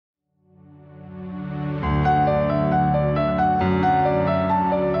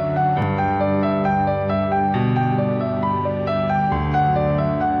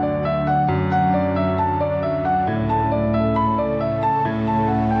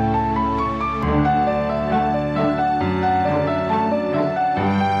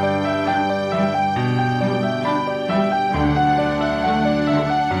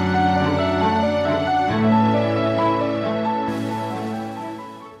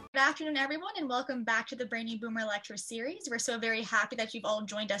Good afternoon, everyone, and welcome back to the Brainy Boomer Lecture Series. We're so very happy that you've all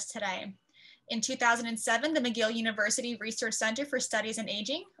joined us today. In 2007, the McGill University Research Center for Studies in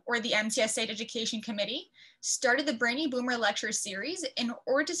Aging, or the MCSH Education Committee, started the Brainy Boomer Lecture Series in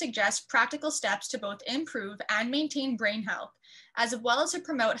order to suggest practical steps to both improve and maintain brain health, as well as to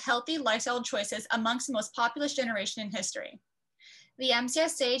promote healthy lifestyle choices amongst the most populous generation in history. The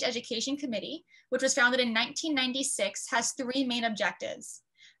MCSH Education Committee, which was founded in 1996, has three main objectives: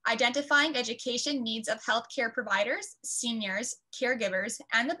 identifying education needs of healthcare providers, seniors, caregivers,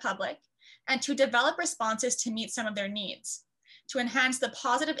 and the public, and to develop responses to meet some of their needs, to enhance the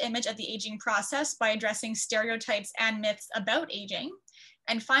positive image of the aging process by addressing stereotypes and myths about aging,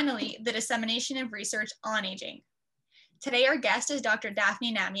 and finally, the dissemination of research on aging. Today, our guest is Dr.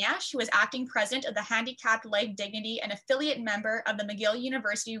 Daphne Namiash, who is acting president of the Handicapped Life Dignity and affiliate member of the McGill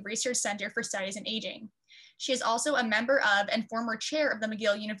University Research Center for Studies in Aging. She is also a member of and former chair of the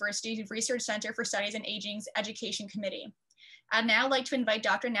McGill University Research Center for Studies in Aging's Education Committee. I'd now like to invite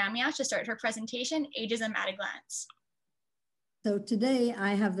Dr. Namiash to start her presentation, Ageism at a Glance. So today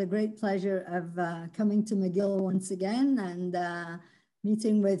I have the great pleasure of coming to McGill once again and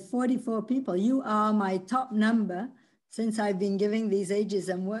meeting with 44 people. You are my top number since I've been giving these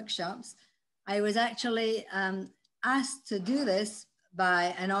ageism workshops. I was actually asked to do this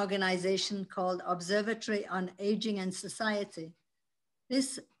by an organization called Observatory on Aging and Society.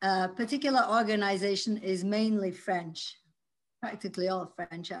 This particular organization is mainly French, practically all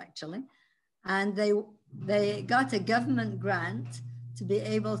French actually. And they got a government grant to be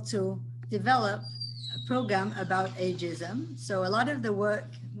able to develop a program about ageism. So a lot of the work,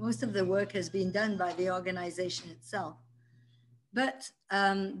 most of the work has been done by the organization itself. But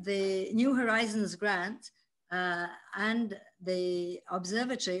the New Horizons grant and the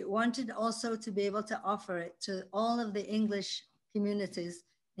Observatory wanted also to be able to offer it to all of the English communities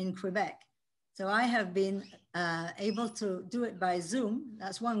in Quebec. So I have been able to do it by Zoom.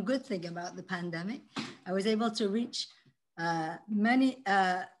 That's one good thing about the pandemic. I was able to reach many,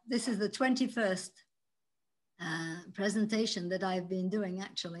 this is the 21st presentation that I've been doing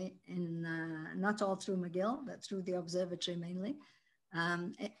actually in, not all through McGill, but through the Observatory mainly.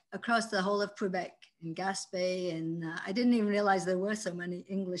 Across the whole of Quebec, in Gaspé, and I didn't even realize there were so many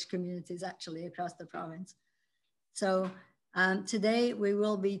English communities actually across the province. So today we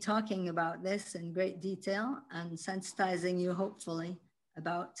will be talking about this in great detail and sensitizing you hopefully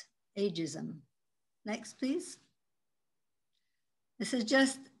about ageism. Next, please. This is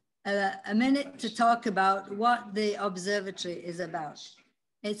just a minute to talk about what the Observatory is about.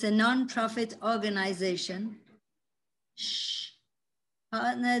 It's a non-profit organization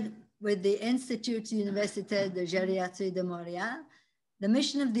partnered with the Institut Universitaire de Gériatrie de Montréal. The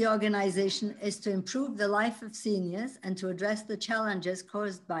mission of the organization is to improve the life of seniors and to address the challenges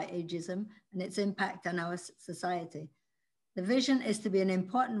caused by ageism and its impact on our society. The vision is to be an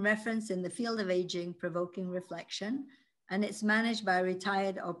important reference in the field of aging, provoking reflection, and it's managed by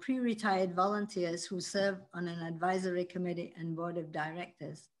retired or pre-retired volunteers who serve on an advisory committee and board of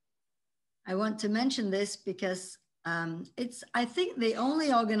directors. I want to mention this because it's, I think, the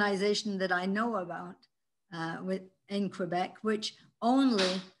only organization that I know about in Quebec, which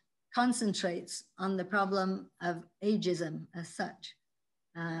only concentrates on the problem of ageism as such,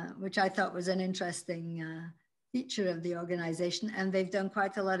 which I thought was an interesting feature of the organization, and they've done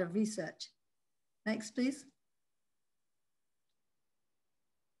quite a lot of research. Next, please.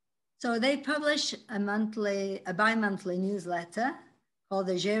 So they publish a bi-monthly newsletter called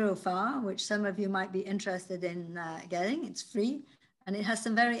the Gérophare, which some of you might be interested in getting. It's free, and it has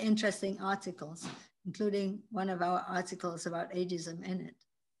some very interesting articles, including one of our articles about ageism in it.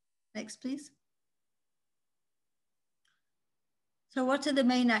 Next, please. So what are the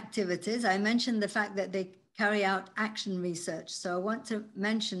main activities? I mentioned the fact that they carry out action research. So I want to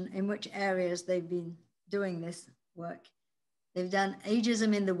mention in which areas they've been doing this work. They've done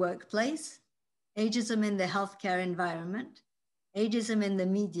ageism in the workplace, ageism in the healthcare environment, ageism in the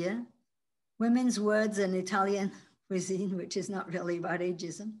media, women's words in Italian cuisine, which is not really about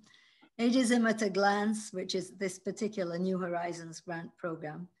ageism, Ageism at a Glance, which is this particular New Horizons grant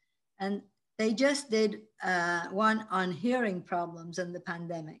program. And they just did one on hearing problems in the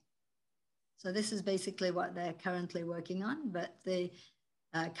pandemic. So this is basically what they're currently working on, but the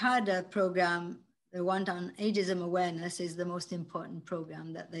CARDA program, the one on ageism awareness, is the most important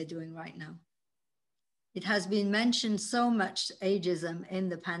program that they're doing right now. It has been mentioned so much, ageism, in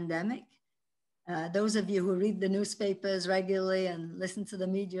the pandemic. Those of you who read the newspapers regularly and listen to the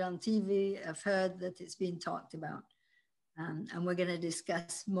media on TV have heard that it's been talked about. And we're going to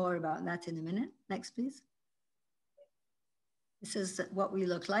discuss more about that in a minute. Next, please. This is what we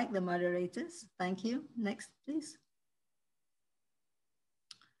look like, the moderators. Thank you. Next, please.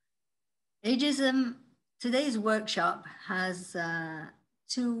 Ageism, today's workshop has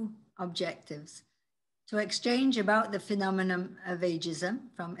two objectives: to exchange about the phenomenon of ageism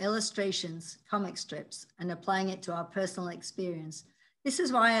from illustrations, comic strips, and applying it to our personal experience. This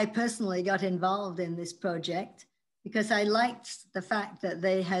is why I personally got involved in this project, because I liked the fact that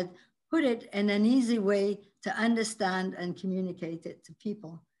they had put it in an easy way to understand and communicate it to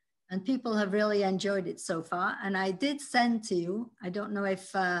people. And people have really enjoyed it so far. And I did send to you, I don't know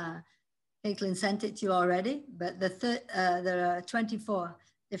if Caitlin sent it to you already, but there are 24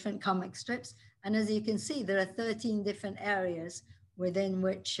 different comic strips. And as you can see, there are 13 different areas within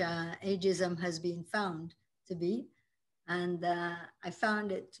which ageism has been found to be. And I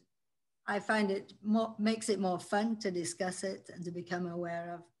find it makes it more fun to discuss it and to become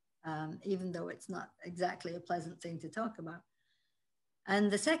aware of, even though it's not exactly a pleasant thing to talk about.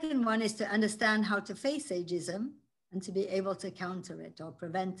 And the second one is to understand how to face ageism and to be able to counter it or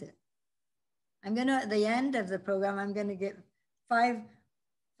prevent it. I'm going to, at the end of the program, I'm going to give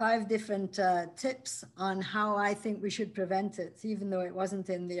five different tips on how I think we should prevent it, even though it wasn't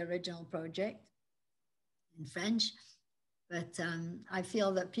in the original project in French. But I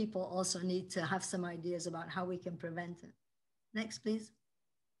feel that people also need to have some ideas about how we can prevent it. Next, please.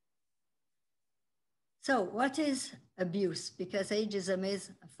 So what is abuse? Because ageism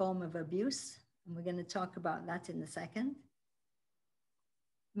is a form of abuse, and we're going to talk about that in a second.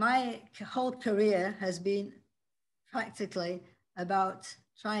 My whole career has been practically about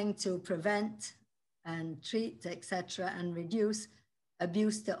trying to prevent and treat, etc., and reduce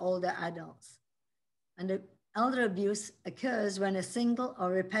abuse to older adults. And elder abuse occurs when a single or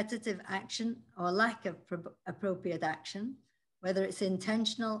repetitive action or lack of appropriate action, whether it's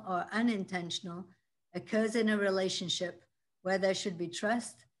intentional or unintentional, occurs in a relationship where there should be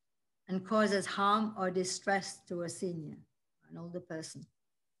trust and causes harm or distress to a senior, an older person.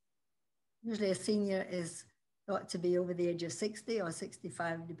 Usually a senior is thought to be over the age of 60 or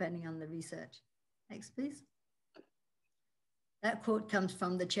 65, depending on the research. Next, please. That quote comes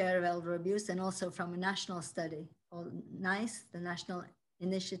from the chair of elder abuse and also from a national study called NICE, the National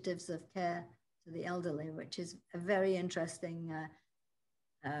Initiatives of Care to the Elderly, which is a very interesting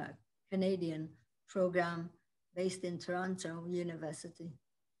Canadian program based in Toronto University.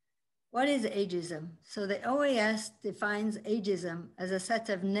 What is ageism? So the OAS defines ageism as a set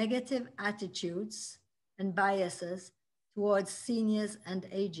of negative attitudes and biases towards seniors and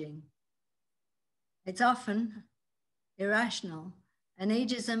aging. It's often irrational, and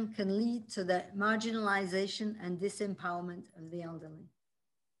ageism can lead to the marginalization and disempowerment of the elderly.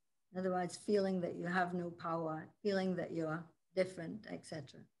 In other words, feeling that you have no power, feeling that you're different,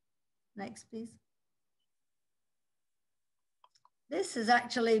 etc. Next, please. This has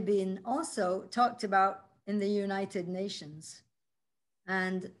actually been also talked about in the United Nations.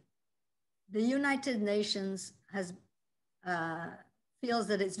 And the United Nations has feels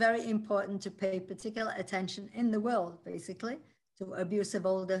that it's very important to pay particular attention in the world, basically, to abuse of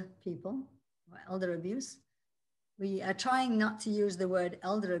older people, or elder abuse. We are trying not to use the word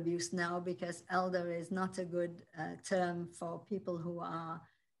elder abuse now because elder is not a good term for people who are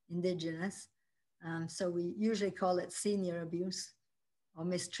Indigenous. So we usually call it senior abuse or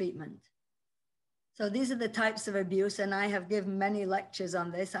mistreatment. So these are the types of abuse, and I have given many lectures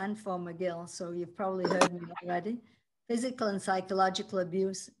on this and for McGill, so you've probably heard me already. Physical and psychological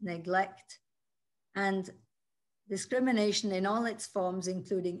abuse, neglect, and discrimination in all its forms,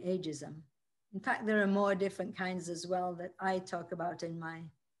 including ageism. In fact, there are more different kinds as well that I talk about in my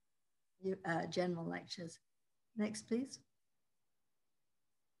general lectures. Next, please.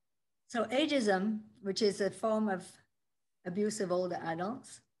 So ageism, which is a form of abuse of older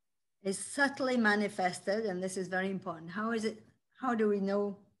adults, is subtly manifested, and this is very important. How do we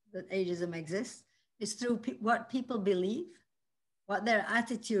know that ageism exists? It's through what people believe, what their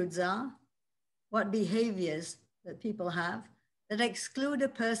attitudes are, what behaviors that people have that exclude a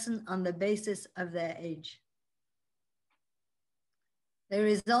person on the basis of their age. They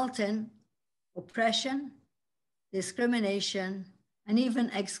result in oppression, discrimination, and even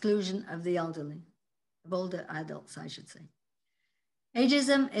exclusion of the elderly, of older adults, I should say.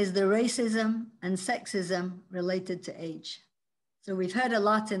 Ageism is the racism and sexism related to age. So we've heard a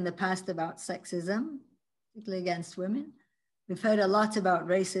lot in the past about sexism, particularly against women. We've heard a lot about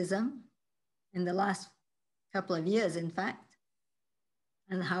racism in the last couple of years, in fact,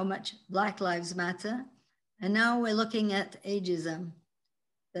 and how much Black Lives Matter. And now we're looking at ageism,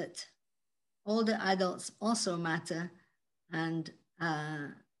 that older adults also matter. And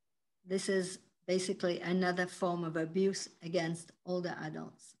this is basically another form of abuse against older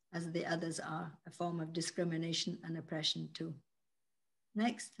adults, as the others are a form of discrimination and oppression too.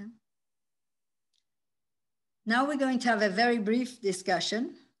 Next. Now we're going to have a very brief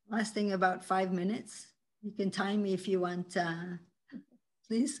discussion, lasting about 5 minutes. You can time me if you want,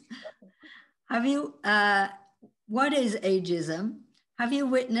 please. Have you, what is ageism? Have you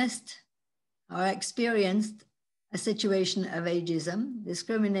witnessed or experienced a situation of ageism,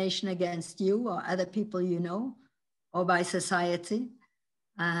 discrimination against you or other people you know, or by society?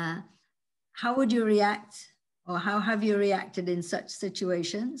 How would you react, or how have you reacted in such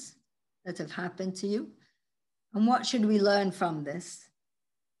situations that have happened to you? And what should we learn from this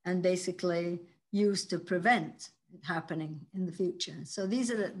and basically use to prevent it happening in the future? So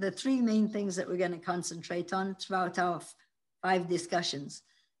these are the three main things that we're going to concentrate on throughout our 5 discussions.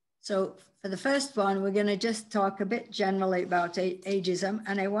 So for the first one, we're going to just talk a bit generally about ageism.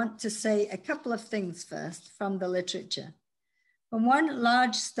 And I want to say a couple of things first from the literature. From one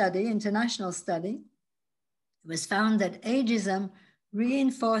large study, international study, it was found that ageism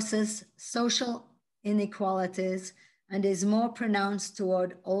reinforces social inequalities and is more pronounced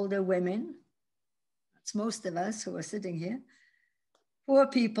toward older women. That's most of us who are sitting here, poor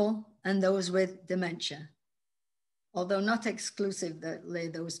people, and those with dementia. Although not exclusively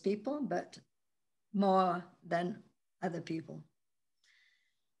those people, but more than other people.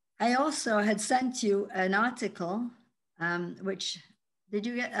 I also had sent you an article, which, did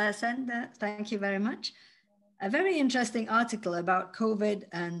you get send that? Thank you very much. A very interesting article about COVID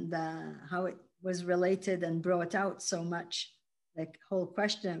and how it was related and brought out so much, the whole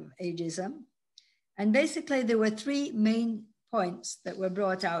question of ageism. And basically there were 3 main points that were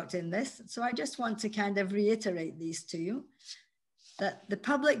brought out in this. So I just want to kind of reiterate these to you, that the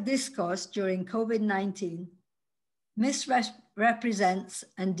public discourse during COVID-19 misrepresents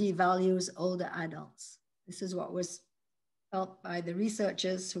and devalues older adults. This is what was felt by the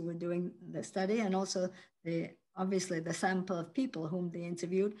researchers who were doing the study, and also obviously the sample of people whom they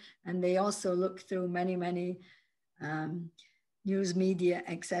interviewed. And they also looked through many, many news media,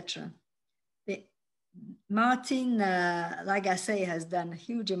 etc. Martine Lagacé has done a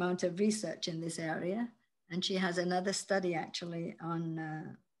huge amount of research in this area, and she has another study actually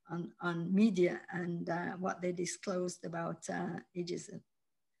on media and what they disclosed about ageism.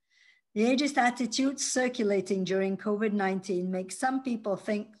 The ageist attitudes circulating during COVID-19 make some people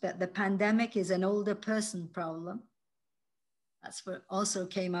think that the pandemic is an older person problem. That's what also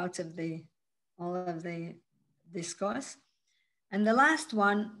came out of all of the discourse. And the last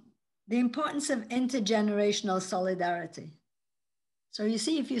one, the importance of intergenerational solidarity. So you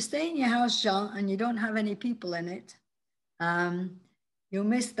see, if you stay in your house, Jean, and you don't have any people in it, you'll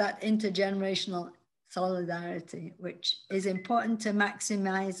miss that intergenerational solidarity, which is important to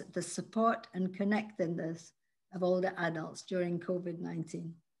maximize the support and connectedness of older adults during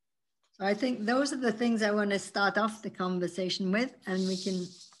COVID-19. So I think those are the things I want to start off the conversation with, and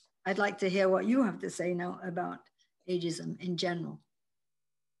I'd like to hear what you have to say now about ageism in general.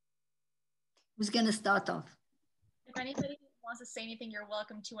 Who's going to start off? If anybody wants to say anything, you're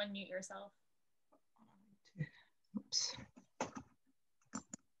welcome to unmute yourself. Oops.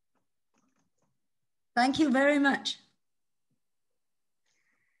 Thank you very much.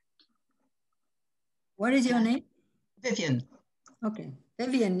 What is your name? Vivian. Okay,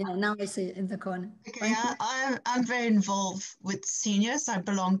 Vivian, yeah, now I see it in the corner. Okay, I'm very involved with seniors. I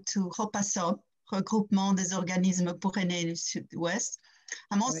belong to ROPASOM, Regroupement des Organismes pour Aînés du Sud-Ouest.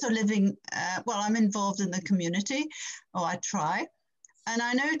 I'm also living, I'm involved in the community, or I try. And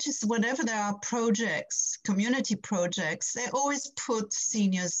I notice whenever there are projects, community projects, they always put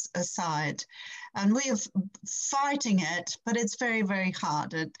seniors aside. And we are fighting it, but it's very, very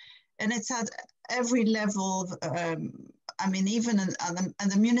hard. And it's at every level, even at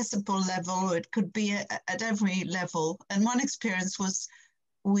the municipal level, it could be at every level. And one experience was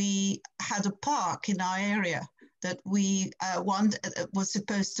we had a park in our area that we was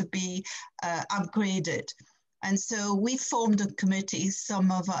supposed to be upgraded. And so we formed a committee,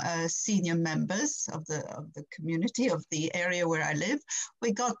 some of our senior members of the community, of the area where I live.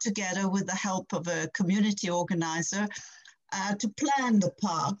 We got together with the help of a community organizer to plan the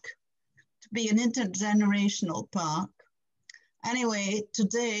park, to be an intergenerational park. Anyway,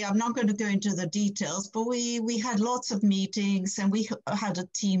 today, I'm not going to go into the details, but we had lots of meetings, and we had a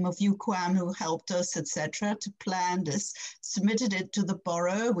team of UQAM who helped us, etc., to plan this, submitted it to the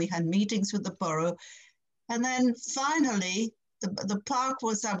borough. We had meetings with the borough. And then finally, the park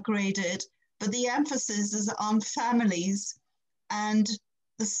was upgraded, but the emphasis is on families, and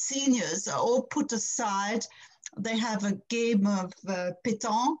the seniors are all put aside. They have a game of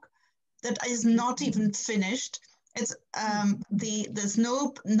pétanque, that is not even finished. It's there's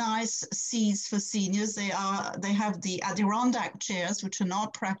no nice seats for seniors. They have the Adirondack chairs, which are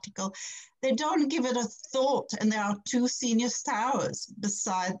not practical. They don't give it a thought, and there are 2 seniors towers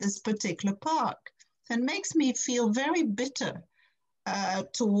beside this particular park. So it makes me feel very bitter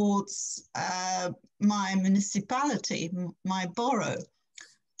towards my municipality, my borough,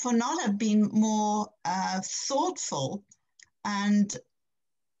 for not have been more thoughtful and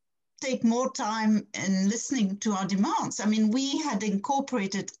take more time in listening to our demands. I mean, we had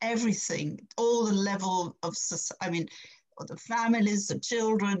incorporated everything, all the level of, the families, the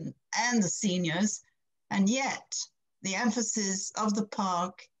children, and the seniors, and yet the emphasis of the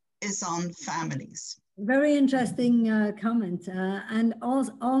park is on families. Very interesting comment. And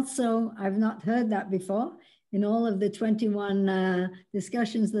also, I've not heard that before in all of the 21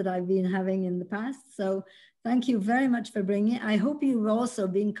 discussions that I've been having in the past. So thank you very much for bringing it. I hope you've also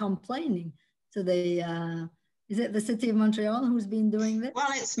been complaining to the, is it the City of Montreal who's been doing this?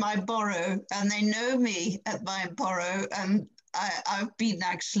 Well, it's my borough, and they know me at my borough. And I've been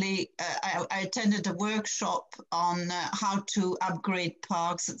actually, I attended a workshop on how to upgrade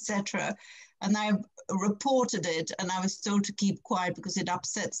parks, etc. And I reported it, and I was told to keep quiet because it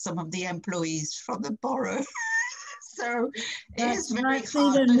upset some of the employees from the borough. So it is very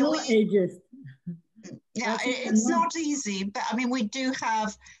hard. Even more ageist. Yeah, it's not easy, but I mean, we do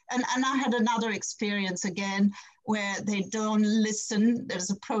have, and I had another experience again where they don't listen. There's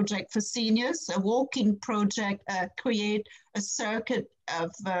a project for seniors, a walking project, create a circuit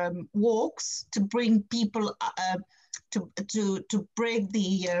of walks to bring people to break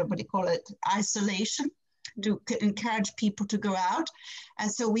the what do you call it, isolation, to encourage people to go out.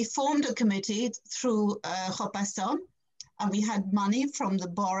 And so we formed a committee through Repasson, and we had money from the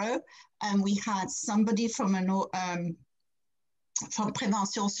borough, and we had somebody from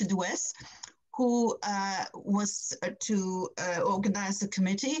Prévention Sud-Ouest who was to organize the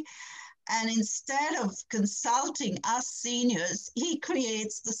committee. And instead of consulting us seniors, he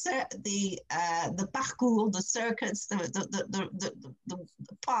creates the parcours, the circuits, the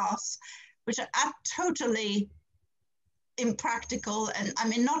paths, which are totally impractical and, I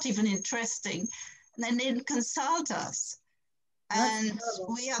mean, not even interesting. And they didn't consult us. And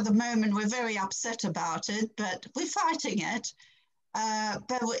we at the moment, we're very upset about it, but we're fighting it.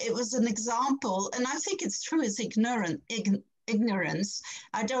 But it was an example, and I think it's true, it's ignorance.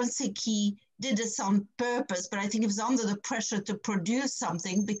 I don't think he did this on purpose, but I think he was under the pressure to produce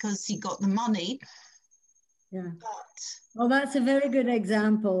something because he got the money. Yeah. Well, that's a very good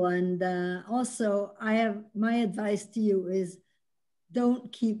example. And also, my advice to you is don't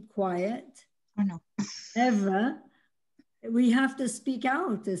keep quiet. I know. Ever. We have to speak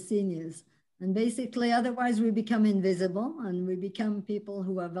out as seniors. And basically, otherwise we become invisible and we become people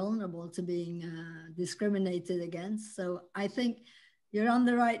who are vulnerable to being discriminated against. So I think you're on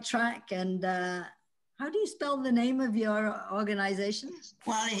the right track. And how do you spell the name of your organization?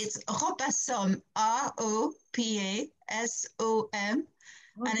 Well, it's Repassom, R-O-P-A-S-O-M.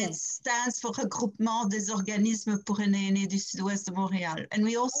 Okay. And it stands for Regroupement des Organismes pour Aînés du Sud-Ouest de Montréal. And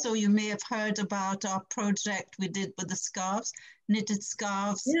we also, you may have heard about our project we did with the scarves, knitted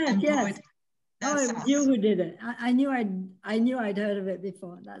scarves. Yes, yes. Oh, it was you who did it. I knew I'd heard of it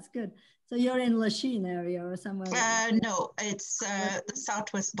before. That's good. So you're in Lachine area or somewhere? No, it's the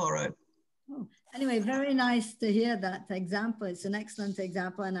Southwest Borough. Oh, anyway, very nice to hear that example. It's an excellent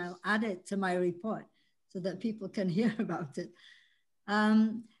example, and I'll add it to my report so that people can hear about it.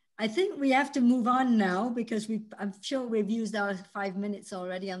 I think we have to move on now because I'm sure we've used our 5 minutes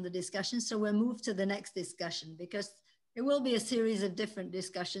already on the discussion. So we'll move to the next discussion because it will be a series of different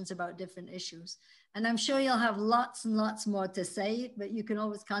discussions about different issues. And I'm sure you'll have lots and lots more to say, but you can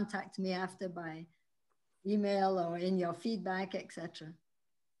always contact me after by email or in your feedback, etc.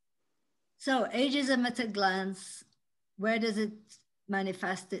 So ageism at a glance, where does it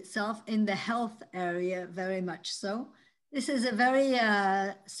manifest itself? In the health area, very much so. This is a very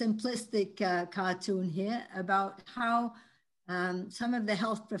simplistic cartoon here about how some of the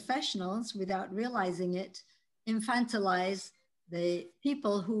health professionals, without realizing it, infantilize the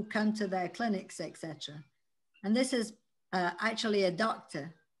people who come to their clinics, etc. And this is actually a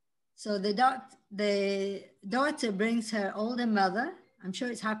doctor. So the daughter brings her older mother, I'm sure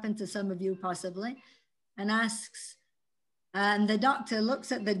it's happened to some of you possibly, and asks, and the doctor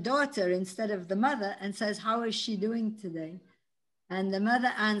looks at the daughter instead of the mother and says, how is she doing today? And the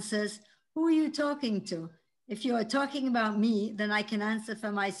mother answers, who are you talking to? If you are talking about me, then I can answer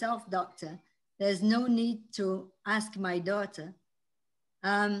for myself, doctor. There's no need to ask my daughter.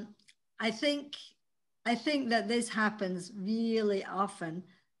 I think that this happens really often,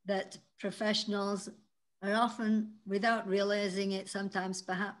 that professionals are often, without realizing it, sometimes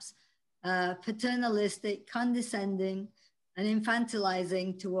perhaps paternalistic, condescending, and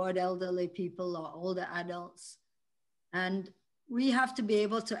infantilizing toward elderly people or older adults. And we have to be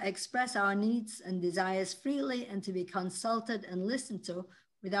able to express our needs and desires freely and to be consulted and listened to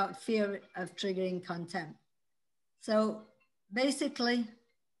without fear of triggering contempt. So basically,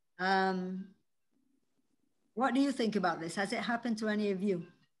 what do you think about this? Has it happened to any of you?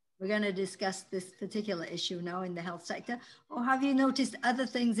 We're going to discuss this particular issue now in the health sector. Or have you noticed other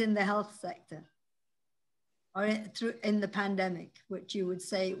things in the health sector or in the pandemic, which you would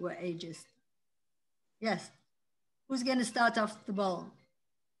say were ageist? Yes. Who's going to start off the ball?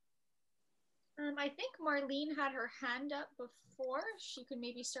 I think Marlene had her hand up before. She could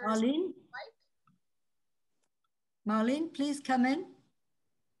maybe start. Marlene? Marlene, please come in.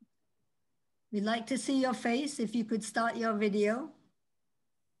 We'd like to see your face. If you could start your video.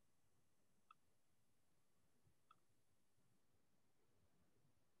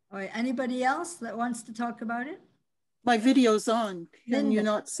 All right, anybody else that wants to talk about it? My video's on. Can Linda. you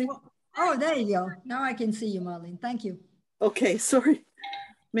not see? Oh, there you go. Now I can see you, Marlene. Thank you. Okay, sorry.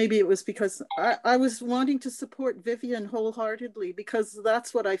 Maybe it was because I was wanting to support Vivian wholeheartedly, because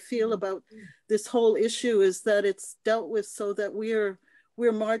that's what I feel about this whole issue, is that it's dealt with so that we're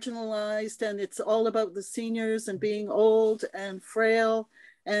marginalized, and it's all about the seniors and being old and frail.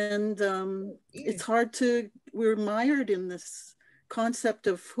 And it's hard we're mired in this concept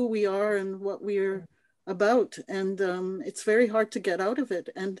of who we are and what we're about, and it's very hard to get out of it.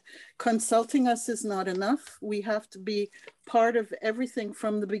 And consulting us is not enough. We have to be part of everything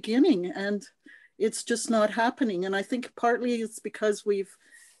from the beginning, and it's just not happening. And I think partly it's because we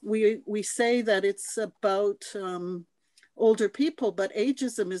say that it's about older people, but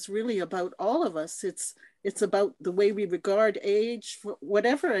ageism is really about all of us. It's about the way we regard age,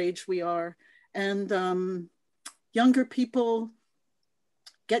 whatever age we are. And younger people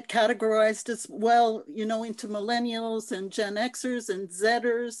get categorized as well, you know, into millennials and Gen Xers and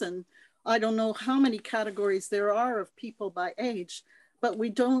Zers, and I don't know how many categories there are of people by age, but we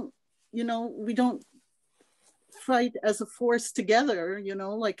don't, you know, we don't fight as a force together, you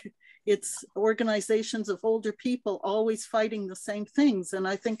know, like it's organizations of older people always fighting the same things. And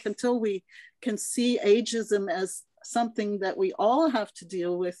I think until we can see ageism as something that we all have to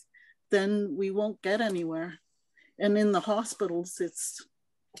deal with, then we won't get anywhere. And in the hospitals, it's,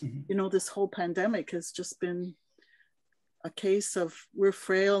 you know, this whole pandemic has just been a case of we're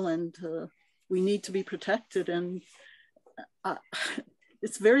frail and we need to be protected. And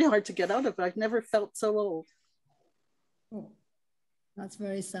it's very hard to get out of it. I've never felt so old. Oh, that's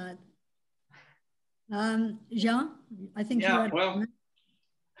very sad. Jean, I think yeah, well,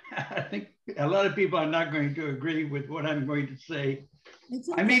 I think a lot of people are not going to agree with what I'm going to say.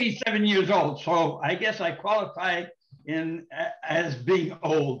 Okay. I'm 87 years old, so I guess I qualify as being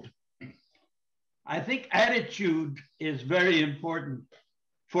old. I think attitude is very important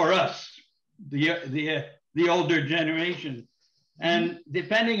for us, the older generation. And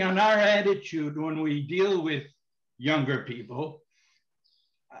depending on our attitude when we deal with younger people,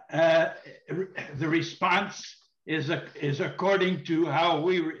 the response is according to how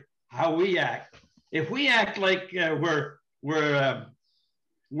we act. If we act like we're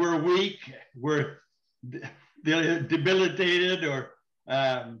weak, we're debilitated, or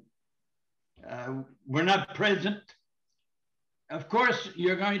we're not present, of course,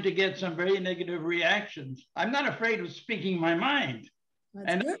 you're going to get some very negative reactions. I'm not afraid of speaking my mind.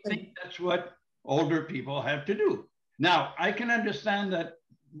 And I think that's what older people have to do. Now, I can understand that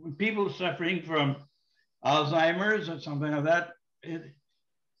people suffering from Alzheimer's or something like that,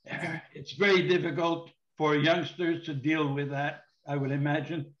 it's very difficult for youngsters to deal with that, I would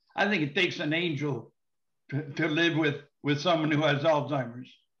imagine. I think it takes an angel to live with someone who has Alzheimer's,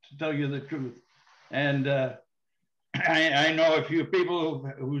 to tell you the truth. And I know a few people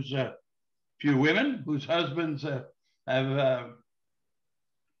few women whose husbands have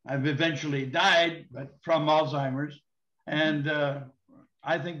eventually died, but from Alzheimer's. And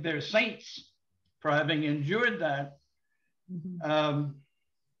I think they're saints for having endured that.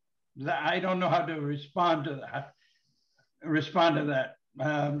 I don't know how to respond to that.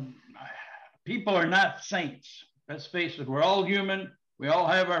 People are not saints. Let's face it, we're all human. We all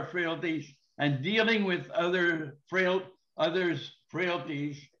have our frailties, and dealing with others'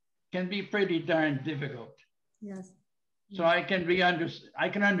 frailties can be pretty darn difficult. Yes. So I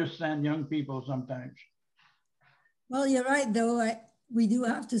can understand young people sometimes. Well, you're right, though. We do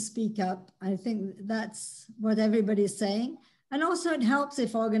have to speak up. I think that's what everybody's saying. And also it helps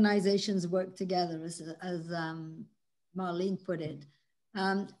if organizations work together, as Marlene put it.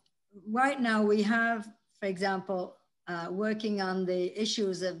 right now we have, for example, working on the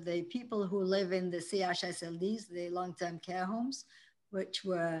issues of the people who live in the CHSLDs, the long-term care homes, which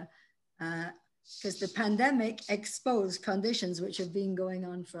were, because the pandemic exposed conditions which have been going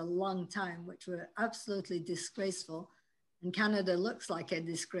on for a long time, which were absolutely disgraceful. And Canada looks like a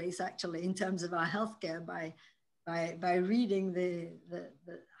disgrace, actually, in terms of our healthcare by reading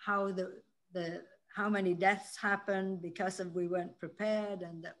how many deaths happened because of we weren't prepared,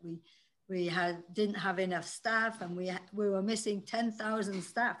 and that we didn't have enough staff, and we were missing 10,000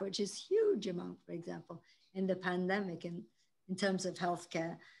 staff, which is huge amount, for example, in the pandemic in terms of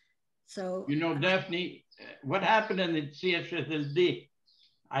healthcare. So, you know, Daphne, what happened in the CHSLD,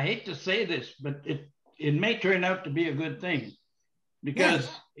 I hate to say this, but it may turn out to be a good thing, because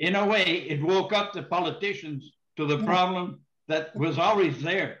yes, in a way it woke up the politicians to the problem that was always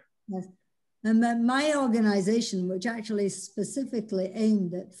there. Yes. And my organization, which actually specifically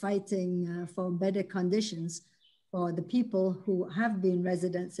aimed at fighting for better conditions for the people who have been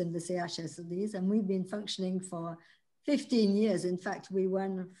residents in the CHSLDs, and we've been functioning for 15 years. In fact, we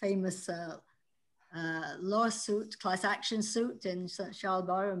won a famous lawsuit, class action suit in Charles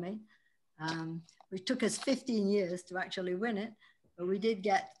Borromée, which took us 15 years to actually win it, but we did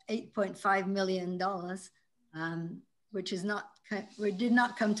get $8.5 million, which did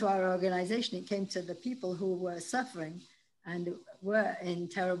not come to our organization. It came to the people who were suffering and were in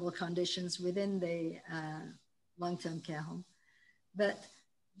terrible conditions within the long-term care home. But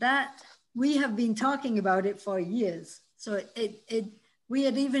that, we have been talking about it for years. So we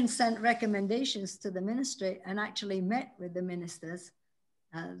had even sent recommendations to the ministry and actually met with the ministers,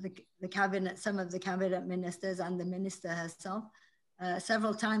 the cabinet, some of the cabinet ministers and the minister herself,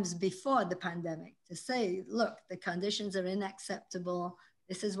 several times before the pandemic to say, look, the conditions are unacceptable.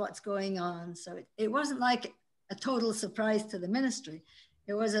 This is what's going on. So it wasn't like a total surprise to the ministry.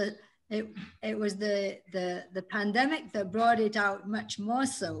 It was the pandemic that brought it out much more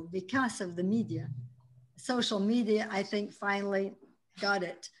so because of the media. Social media, I think, finally got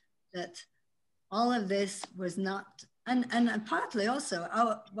it, that all of this was not, and partly also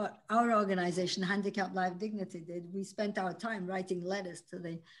what our organization, Handicap Life Dignity, did. We spent our time writing letters to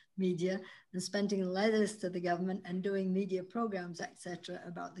the media and spending letters to the government and doing media programs, etc.,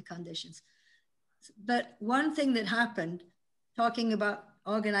 about the conditions. But one thing that happened, talking about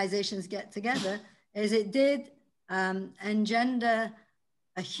organizations get together, is it did engender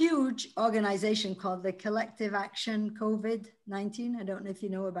a huge organization called the Collective Action COVID-19. I don't know if you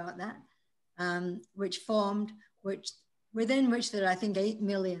know about that, which formed, within which there are, I think, 8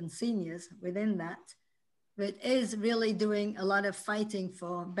 million seniors within that, but is really doing a lot of fighting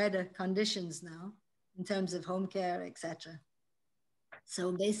for better conditions now in terms of home care, etc.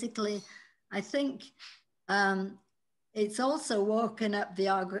 So basically, I think it's also woken up the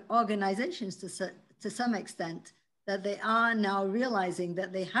organizations to some extent, that they are now realizing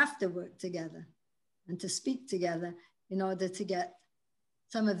that they have to work together and to speak together in order to get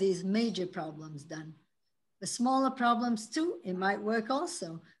some of these major problems done. The smaller problems too, it might work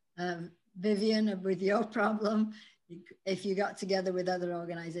also. Vivian, with your problem, if you got together with other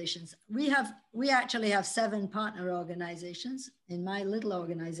organizations. We actually have 7 partner organizations in my little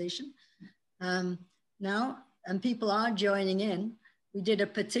organization now, and people are joining in. We did a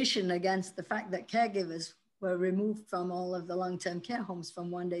petition against the fact that caregivers were removed from all of the long-term care homes from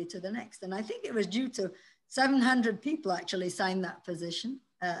one day to the next. And I think it was due to 700 people actually signed that petition,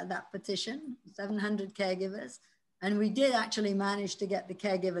 700 caregivers. And we did actually manage to get the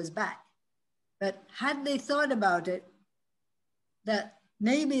caregivers back. But had they thought about it, that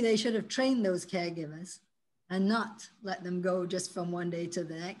maybe they should have trained those caregivers and not let them go just from one day to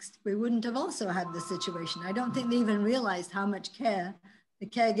the next, we wouldn't have also had the situation. I don't think they even realized how much care the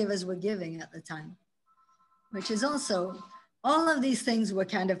caregivers were giving at the time, which is also, all of these things were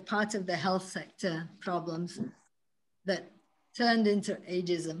kind of part of the health sector problems that turned into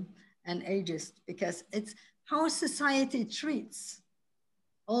ageism and ageist, because it's how society treats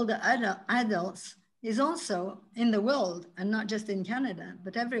older adults is also in the world, and not just in Canada,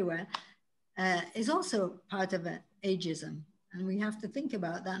 but everywhere, is also part of ageism. And we have to think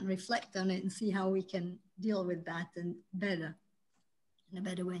about that and reflect on it and see how we can deal with that in a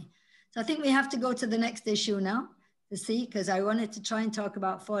better way. So I think we have to go to the next issue now to see, because I wanted to try and talk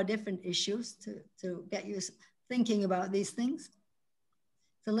about 4 different issues to get you thinking about these things.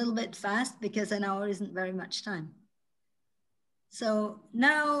 It's a little bit fast because an hour isn't very much time. So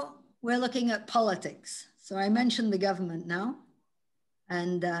now we're looking at politics. So I mentioned the government now.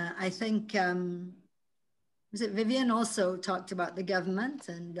 And I think, was it Vivian also talked about the government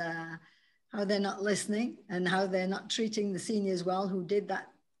and how they're not listening and how they're not treating the seniors well who did that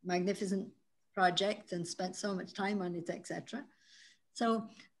magnificent project and spent so much time on it, etc. So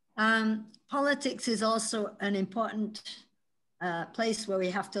politics is also an important place where we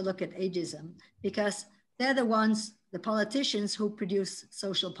have to look at ageism, because they're the ones, the politicians, who produce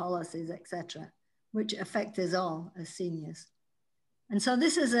social policies, etc., which affect us all as seniors. And so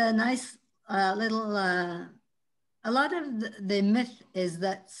this is a nice little, a lot of the myth is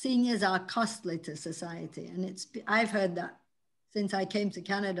that seniors are costly to society. And I've heard that since I came to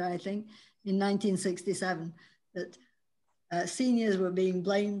Canada, I think, in 1967, that seniors were being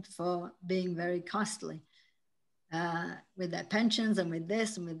blamed for being very costly with their pensions and with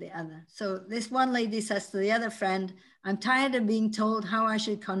this and with the other. So this one lady says to the other friend, "I'm tired of being told how I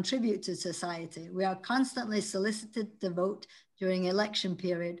should contribute to society. We are constantly solicited to vote during election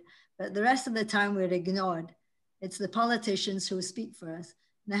period, but the rest of the time we're ignored. It's the politicians who speak for us."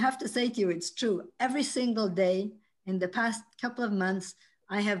 And I have to say to you, it's true. Every single day in the past couple of months,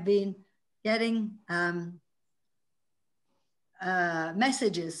 I have been getting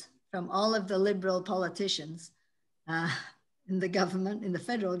messages from all of the liberal politicians in the government, in the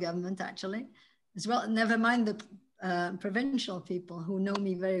federal government actually, as well, never mind the provincial people who know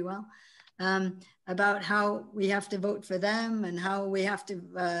me very well, about how we have to vote for them and how we have to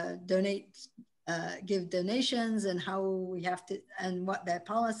give donations and how we have to, and what their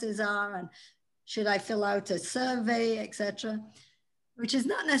policies are, and should I fill out a survey, etc., which is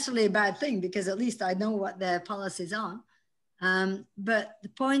not necessarily a bad thing because at least I know what their policies are. But the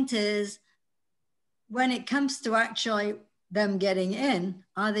point is, when it comes to actually them getting in,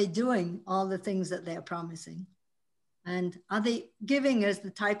 are they doing all the things that they're promising? And are they giving us the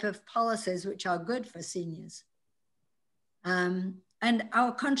type of policies which are good for seniors? And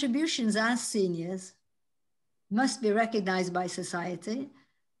our contributions as seniors must be recognized by society.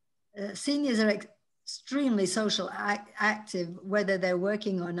 Seniors are extremely social active, whether they're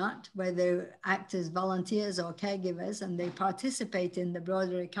working or not, whether they act as volunteers or caregivers, and they participate in the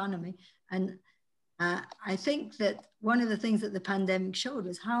broader economy. And I think that one of the things that the pandemic showed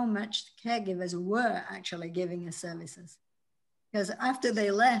was how much caregivers were actually giving us services. Because after they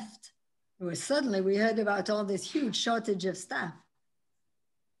left, suddenly we heard about all this huge shortage of staff,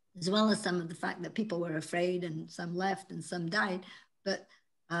 as well as some of the fact that people were afraid and some left and some died. But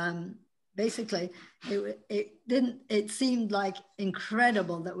basically, it seemed like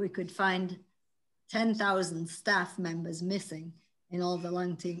incredible that we could find 10,000 staff members missing in all the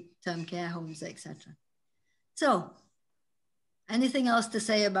long-term care homes, etc. So, anything else to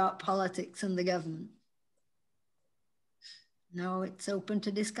say about politics and the government? No, it's open to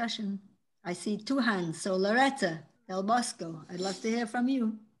discussion. I see two hands. So Loretta Del Bosco, I'd love to hear from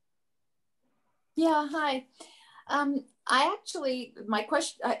you. Yeah, hi. I actually, my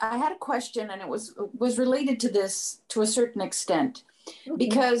question, I had a question, and it was related to this to a certain extent, okay.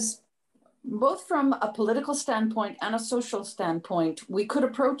 Because both from a political standpoint and a social standpoint, we could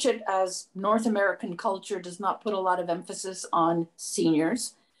approach it as North American culture does not put a lot of emphasis on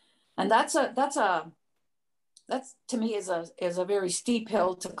seniors. And that's to me is a very steep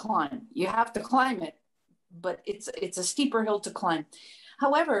hill to climb. You have to climb it, but it's a steeper hill to climb.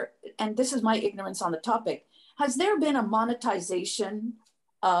 However, and this is my ignorance on the topic, has there been a monetization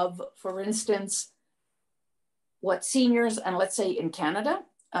of, for instance, what seniors, and let's say in Canada,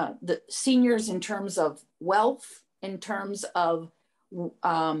 the seniors in terms of wealth, in terms of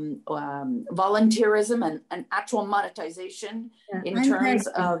volunteerism and actual monetization, in terms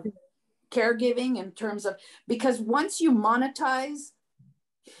of caregiving, in terms of, because once you monetize,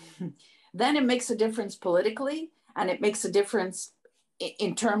 then it makes a difference politically, and it makes a difference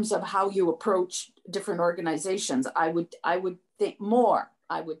in terms of how you approach different organizations. I would think more,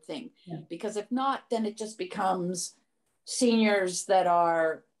 because if not, then it just becomes seniors that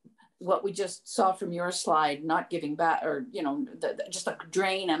are what we just saw from your slide, not giving back, or just a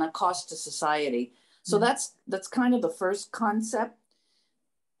drain and a cost to society. So that's kind of the first concept,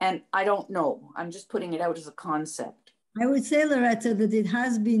 and I don't know, I'm just putting it out as a concept. I would say, Loretta, that it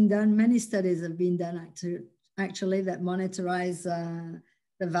has been done, many studies have been done actually that monetize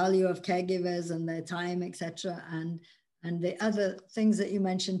the value of caregivers and their time, etc., and the other things that you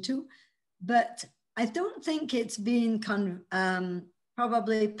mentioned too. But I don't think it's been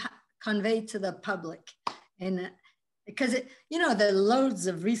probably conveyed to the public because there are loads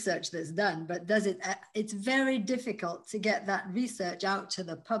of research that's done, but it's very difficult to get that research out to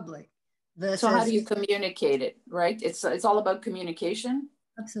the public. So how do you communicate it, right? It's all about communication.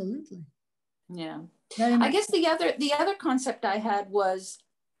 Absolutely. Yeah. I guess the other concept I had was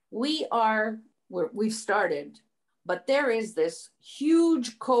we've started, but there is this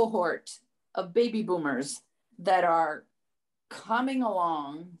huge cohort of baby boomers that are coming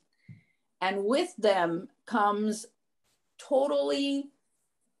along, and with them comes totally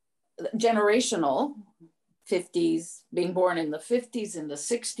generational, 50s, being born in the 50s, in the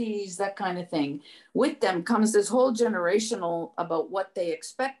 60s, that kind of thing. With them comes this whole generational about what they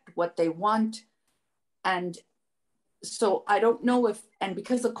expect, what they want. And so I don't know if, and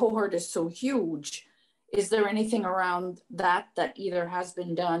because the cohort is so huge, is there anything around that that either has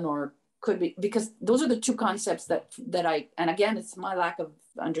been done or could be? Because those are the two concepts that I, and again, it's my lack of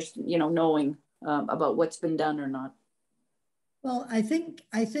knowing about what's been done or not. Well, I think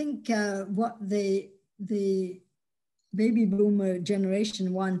what the baby boomer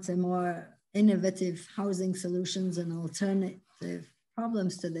generation wants are more innovative housing solutions and alternative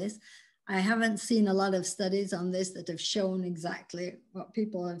problems to this. I haven't seen a lot of studies on this that have shown exactly what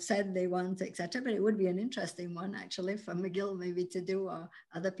people have said they want, etc. But it would be an interesting one actually for McGill maybe to do, or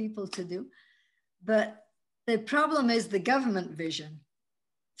other people to do. But the problem is the government vision,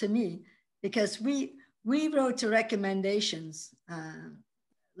 to me, because we wrote recommendations.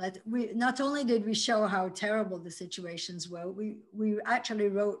 Not only did we show how terrible the situations were, we actually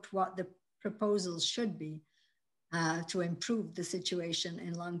wrote what the proposals should be to improve the situation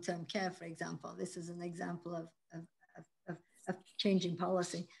in long-term care, for example. This is an example of changing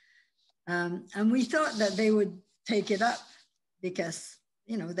policy. And we thought that they would take it up because,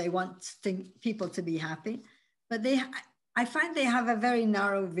 they want people to be happy, but I find they have a very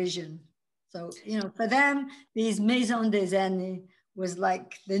narrow vision. So, for them, these maisons des aînés was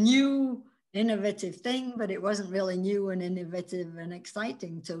like the new innovative thing, but it wasn't really new and innovative and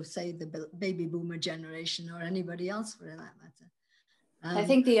exciting to, say, the baby boomer generation or anybody else for that matter. I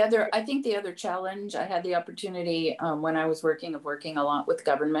think the other challenge, I had the opportunity when I was working a lot with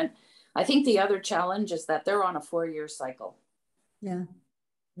government. I think the other challenge is that they're on a 4-year cycle. Yeah.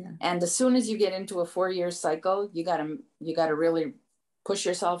 Yeah. And as soon as you get into a 4-year cycle, you gotta really push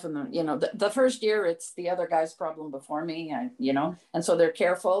yourself. And the first year, it's the other guy's problem before me, and so they're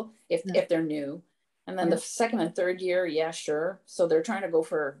careful if they're new. And then the second and third year, yeah, sure. So they're trying to go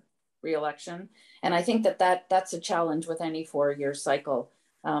for re-election. And I think that's a challenge with any 4-year cycle.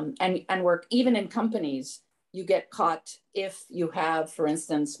 And work, even in companies, you get caught if you have, for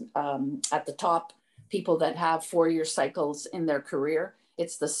instance, at the top, people that have 4-year cycles in their career.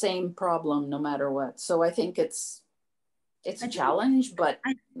 It's the same problem no matter what. So I think it's a challenge, but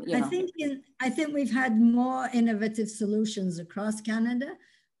I think we've had more innovative solutions across Canada,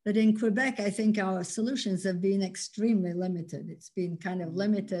 but in Quebec, I think our solutions have been extremely limited. It's been kind of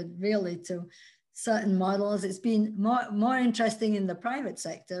limited really to certain models. It's been more interesting in the private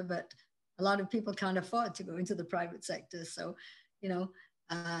sector, but a lot of people can't afford to go into the private sector. So,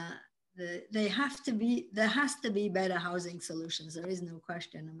 there has to be better housing solutions. There is no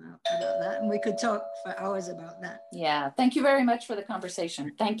question about that. And we could talk for hours about that. Yeah, thank you very much for the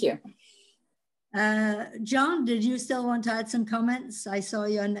conversation. Thank you. John, did you still want to add some comments? I saw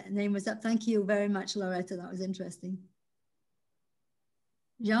your name was up. Thank you very much, Loretta. That was interesting.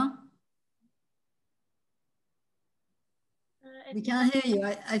 Jean? We can't hear you.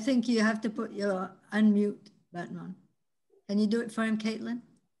 I think you have to put your unmute button on. Can you do it for him, Caitlin?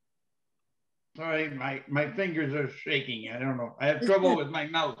 Sorry, my fingers are shaking. I don't know. I have trouble with my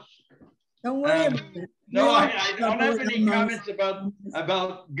mouse. Don't worry about it. No, I don't have any comments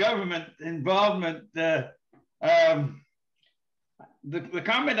about government involvement. The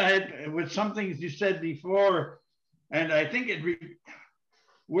comment I had was something you said before, and I think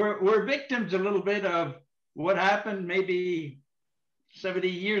we're victims a little bit of what happened maybe 70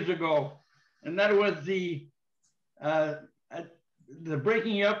 years ago, and that was the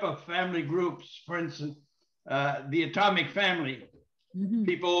breaking up of family groups. For instance, the atomic family. Mm-hmm.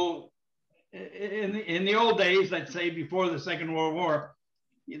 People in the old days, let's say before the Second World War,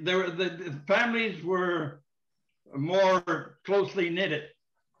 the families were more closely knitted.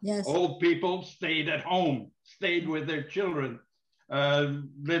 Yes. Old people stayed at home, stayed with their children,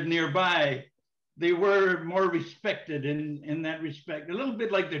 lived nearby. They were more respected in that respect, a little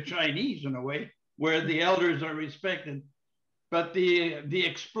bit like the Chinese in a way, where the elders are respected. But the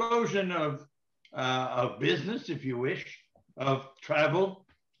explosion of business, if you wish, of travel,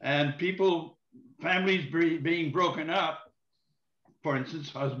 and families being broken up, for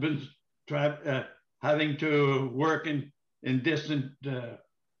instance, husbands having to work in distant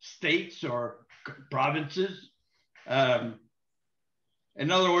states or provinces. In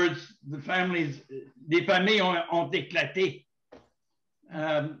other words, des familles ont éclaté.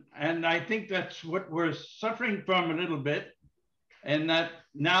 And I think that's what we're suffering from a little bit. And that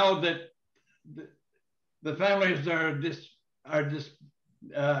now that the families are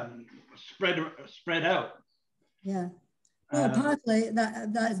spread out. Yeah. Well, partly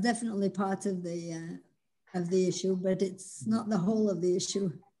that's definitely part of the issue, but it's not the whole of the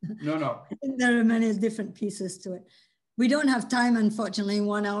issue. No. I think there are many different pieces to it. We don't have time, unfortunately, in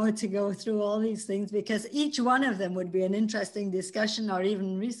 1 hour to go through all these things, because each one of them would be an interesting discussion or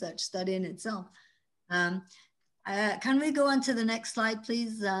even research study in itself. Can we go on to the next slide,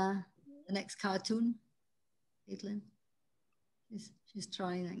 please? The next cartoon, Caitlin. She's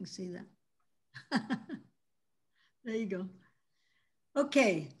trying, I can see that. There you go.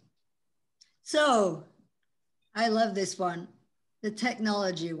 Okay, so I love this one, the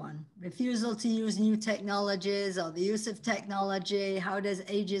technology one. Refusal to use new technologies or the use of technology. How does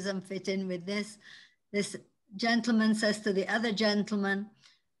ageism fit in with this? This gentleman says to the other gentleman,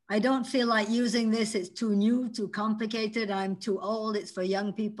 I don't feel like using this. It's too new, too complicated. I'm too old. It's for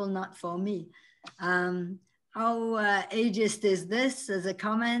young people, not for me. How ageist is this as a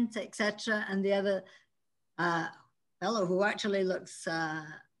comment, etc. And the other fellow who actually looks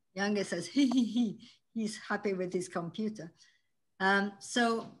younger says, he's happy with his computer.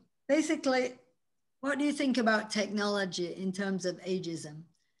 So basically, what do you think about technology in terms of ageism?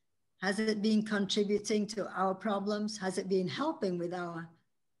 Has it been contributing to our problems? Has it been helping with our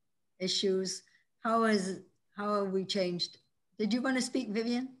issues? How have we changed? Did you want to speak,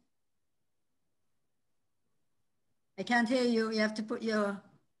 Vivian? I can't hear you. You have to put your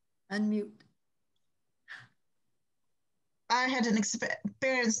unmute. I had an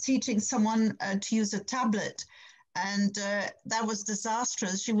experience teaching someone to use a tablet, and that was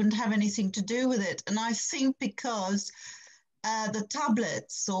disastrous. She wouldn't have anything to do with it. And I think because the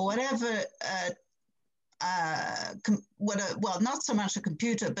tablets or whatever, well, not so much a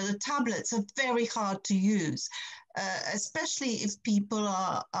computer, but the tablets are very hard to use, especially if people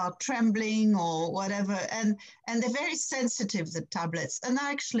are trembling or whatever. And they're very sensitive, the tablets. And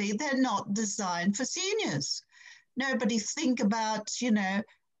actually, they're not designed for seniors. Nobody think about,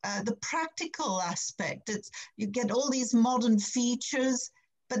 the practical aspect. You get all these modern features,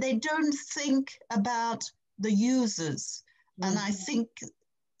 but they don't think about the users. Mm-hmm. And I think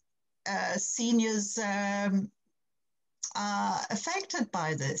seniors are affected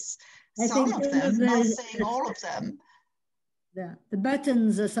by this. Some of them, not saying all of them. The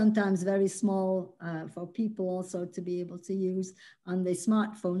buttons are sometimes very small for people also to be able to use on the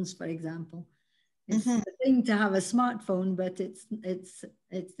smartphones, for example. It's a thing to have a smartphone, but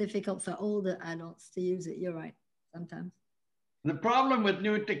it's difficult for older adults to use it. You're right, sometimes. The problem with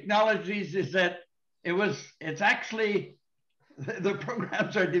new technologies is that it's actually, the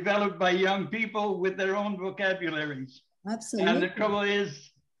programs are developed by young people with their own vocabularies. Absolutely. And the trouble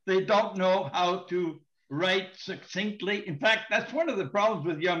is, they don't know how to write succinctly. In fact, that's one of the problems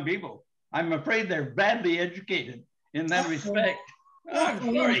with young people. I'm afraid they're badly educated in that respect.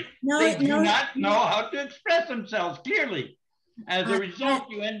 I'm sorry, they do not know how to express themselves clearly. As a result,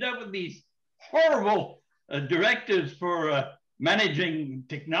 you end up with these horrible directives for managing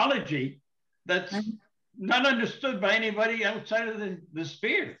technology that's not understood by anybody outside of the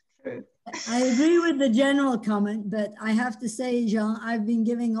sphere. I agree with the general comment, but I have to say, Jean, I've been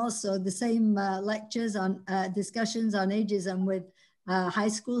giving also the same lectures on discussions on ageism with high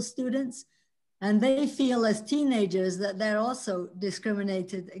school students. And they feel as teenagers that they're also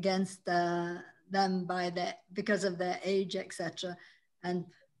discriminated against them because of their age, etc.,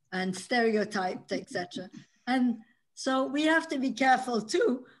 and stereotyped, etc. And so we have to be careful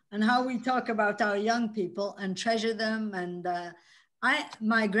too on how we talk about our young people and treasure them. And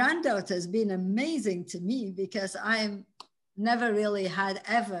my granddaughter has been amazing to me because I've never really had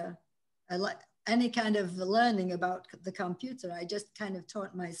ever any kind of learning about the computer. I just kind of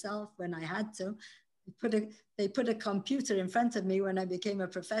taught myself when I had to. They put a computer in front of me when I became a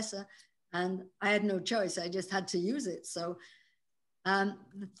professor, and I had no choice. I just had to use it. So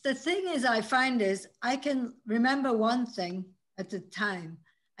the thing is, I find is I can remember one thing at a time.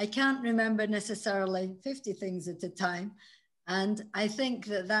 I can't remember necessarily 50 things at a time. And I think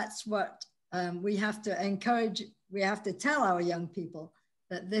that that's what we have to encourage. We have to tell our young people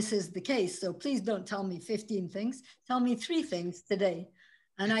that this is the case. So please don't tell me 15 things. Tell me 3 things today.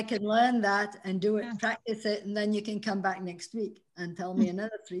 And I can learn that and do it, practice it. And then you can come back next week and tell me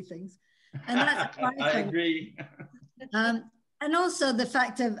another 3 things. And that's I agree. And also the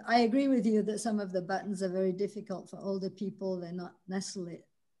fact of, I agree with you that some of the buttons are very difficult for older people. They're not necessarily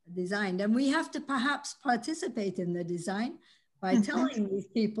designed. And we have to perhaps participate in the design by telling these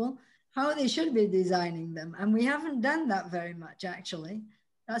people how they should be designing them. And we haven't done that very much, actually.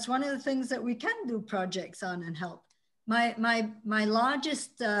 That's one of the things that we can do projects on and help. My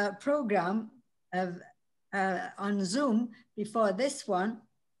largest program on Zoom before this one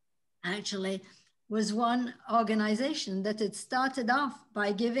actually was one organization that had started off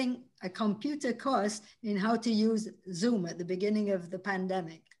by giving a computer course in how to use Zoom at the beginning of the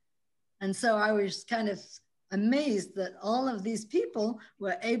pandemic. And so I was kind of amazed that all of these people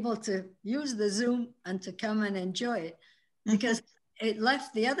were able to use the Zoom and to come and enjoy it, because it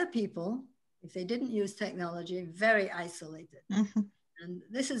left the other people, if they didn't use technology, very isolated. And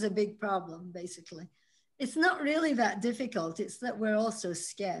this is a big problem, basically. It's not really that difficult. It's that we're also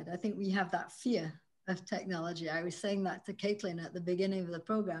scared. I think we have that fear of technology. I was saying that to Caitlin at the beginning of the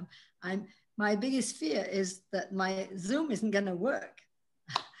program. My biggest fear is that my Zoom isn't going to work.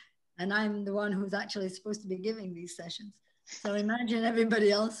 And I'm the one who's actually supposed to be giving these sessions. So imagine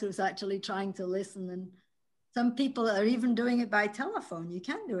everybody else who's actually trying to listen. And some people are even doing it by telephone. You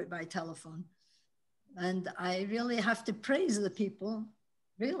can do it by telephone. And I really have to praise the people,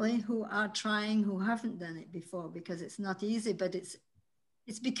 really, who are trying, who haven't done it before, because it's not easy, but it's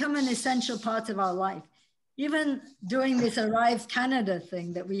become an essential part of our life. Even doing this Arrive Canada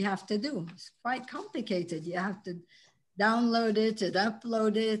thing that we have to do, it's quite complicated. You have to download it and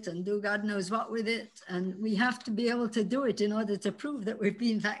upload it and do God knows what with it. And we have to be able to do it in order to prove that we've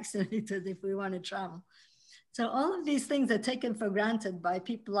been vaccinated if we want to travel. So all of these things are taken for granted by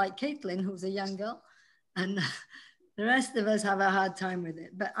people like Caitlin, who's a young girl, and the rest of us have a hard time with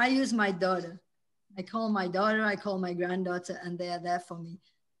it. But I use my daughter. I call my daughter, I call my granddaughter, and they are there for me.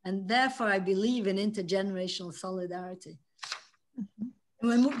 And therefore, I believe in intergenerational solidarity.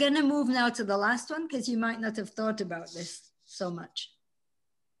 We're going to move now to the last one, because you might not have thought about this so much.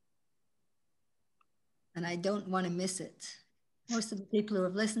 And I don't want to miss it. Most of the people who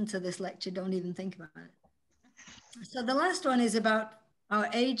have listened to this lecture don't even think about it. So the last one is about our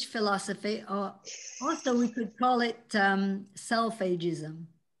age philosophy, or also we could call it self-ageism.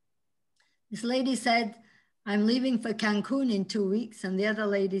 This lady said, I'm leaving for Cancun in 2 weeks. And the other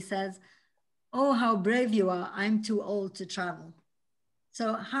lady says, oh, how brave you are. I'm too old to travel.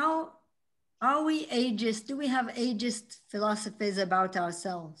 So how are we ageist? Do we have ageist philosophies about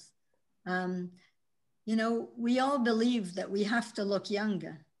ourselves? You know, we all believe that we have to look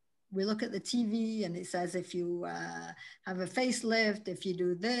younger. We look at the TV and it says, if you have a facelift, if you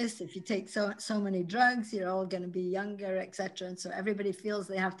do this, if you take so many drugs, you're all going to be younger, etc. And so everybody feels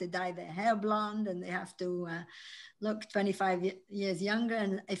they have to dye their hair blonde and they have to look 25 years younger.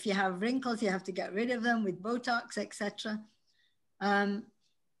 And if you have wrinkles, you have to get rid of them with Botox, etc.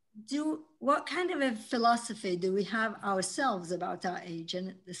 What kind of a philosophy do we have ourselves about our age?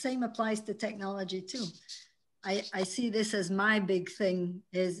 And the same applies to technology too. I see this as my big thing,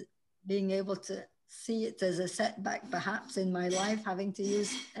 is being able to see it as a setback perhaps in my life, having to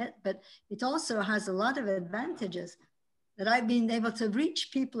use it, but it also has a lot of advantages that I've been able to reach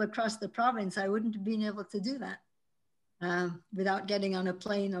people across the province. I wouldn't have been able to do that without getting on a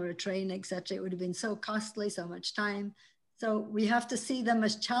plane or a train, etc. It would have been so costly, so much time. So we have to see them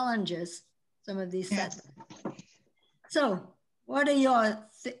as challenges, some of these setbacks. So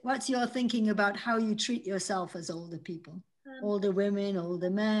what's your thinking about how you treat yourself as older people? Older women, older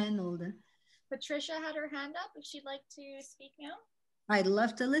men, older... Patricia had her hand up if she'd like to speak now. I'd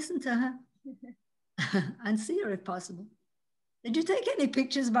love to listen to her and see her if possible. Did you take any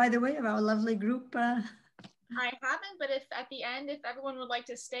pictures, by the way, of our lovely group? I haven't, but if at the end, if everyone would like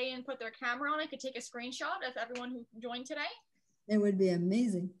to stay and put their camera on, I could take a screenshot of everyone who joined today. It would be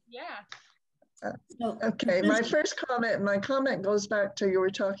amazing. Yeah. Okay, my comment goes back to, you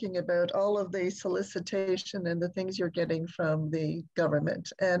were talking about all of the solicitation and the things you're getting from the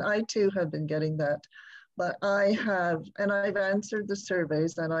government. And I too have been getting that. But I've answered the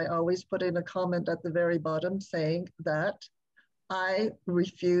surveys, and I always put in a comment at the very bottom saying that I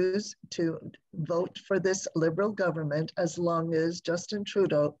refuse to vote for this Liberal government as long as Justin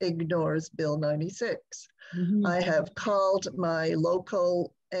Trudeau ignores Bill 96. I have called my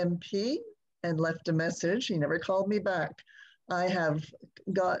local MP and left a message. He never called me back. I have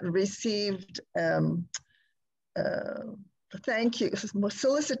received thank you,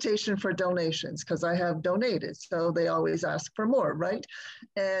 solicitation for donations, because I have donated. So they always ask for more, right?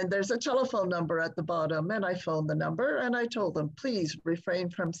 And there's a telephone number at the bottom, and I phoned the number and I told them, please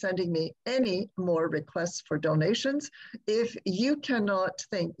refrain from sending me any more requests for donations. If you do not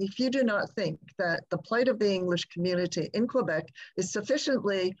think that the plight of the English community in Quebec is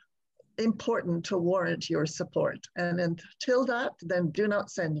sufficiently important to warrant your support. And until that, then do not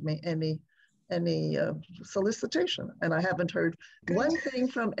send me any solicitation. And I haven't heard one thing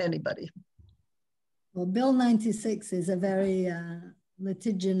from anybody. Well, Bill 96 is a very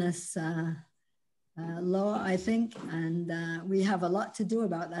litigious law, I think, and we have a lot to do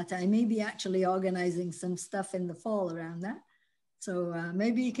about that. I may be actually organizing some stuff in the fall around that. So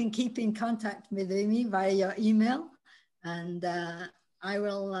maybe you can keep in contact with me via your email, and I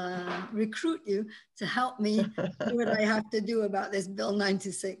will recruit you to help me do what I have to do about this Bill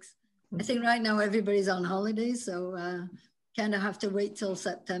 96. I think right now everybody's on holiday, so kind of have to wait till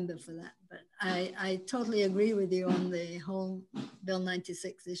September for that. But I totally agree with you on the whole Bill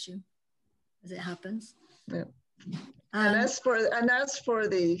 96 issue as it happens. Yeah. And as for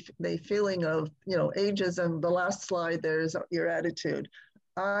the feeling of, you know, ageism, the last slide there is your attitude.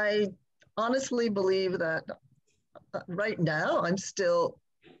 I honestly believe that right now I'm still,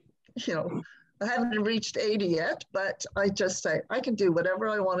 you know, I haven't reached 80 yet, but I just say I can do whatever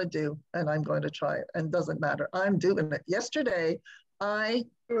I want to do, and I'm going to try it, and it doesn't matter. I'm doing it. Yesterday, I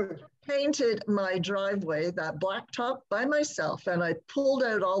painted my driveway, that blacktop, by myself, and I pulled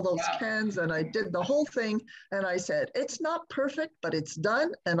out all those cans and I did the whole thing, and I said, it's not perfect, but it's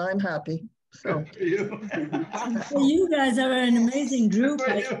done, and I'm happy. So you guys are an amazing group.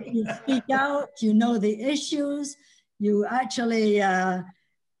 I think you speak out, you know the issues, you actually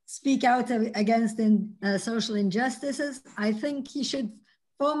speak out against social injustices. I think you should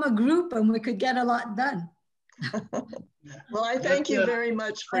form a group and we could get a lot done. Well, I thank you very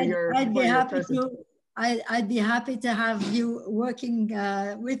much for your presence. I'd be happy to have you working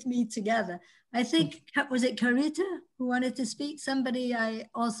with me together. I think, was it Carita who wanted to speak? Somebody I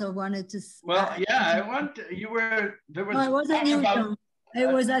also wanted to. Well, yeah, there was. No, it wasn't you, John. It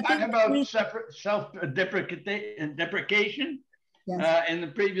was, I think. About separate self-deprecation yes. In the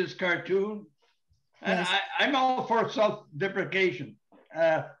previous cartoon. And yes. I'm all for self-deprecation.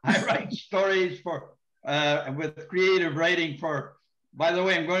 I write stories for, with creative writing for, by the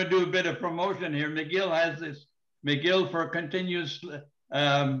way, I'm going to do a bit of promotion here. McGill has this McGill for continuous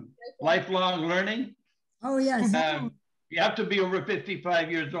lifelong learning. Oh, yes. You have to be over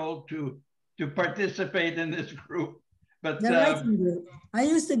 55 years old to participate in this group. But the writing group. I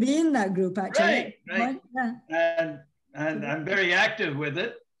used to be in that group, actually. Right. Yeah. And I'm very active with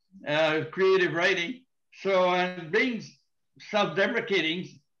it, creative writing. So being self-deprecating,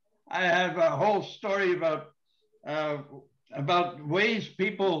 I have a whole story about ways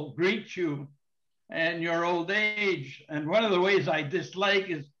people greet you in your old age. And one of the ways I dislike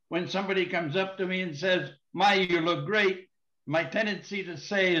is when somebody comes up to me and says, "My, you look great." My tendency to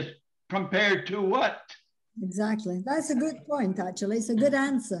say is, "Compared to what?" Exactly. That's a good point, actually. It's a good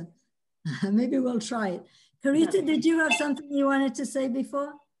answer. Maybe we'll try it. Carita, did you have something you wanted to say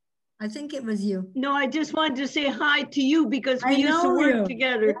before? I think it was you. No, I just wanted to say hi to you because we used to work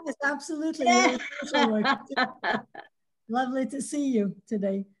together. Yes, absolutely. Yeah. Lovely to see you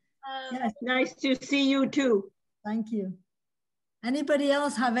today. Yes. Nice to see you too. Thank you. Anybody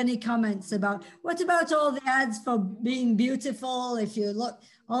else have any comments about, what about all the ads for being beautiful? If you look,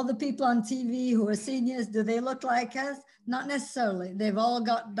 all the people on TV who are seniors, do they look like us? Not necessarily. They've all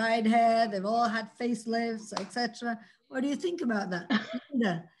got dyed hair, they've all had facelifts, etc. What do you think about that?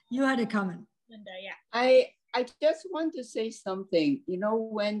 Linda, you had a comment. Linda, yeah. I just want to say something. You know,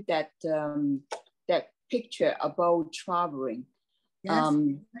 when that picture about traveling, yes.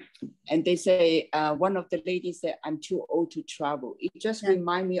 And they say, one of the ladies said, "I'm too old to travel." It just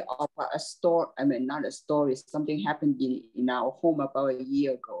reminds me of a story. I mean, not a story. Something happened in our home about a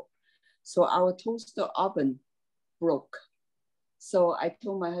year ago. So our toaster oven broke. So I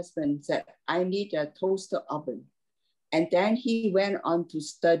told my husband that I need a toaster oven. And then he went on to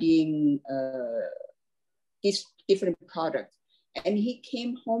studying these different products. And he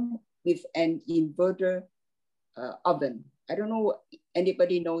came home with an inverter oven. I don't know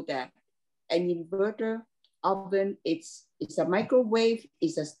anybody know that. An inverter oven, it's a microwave,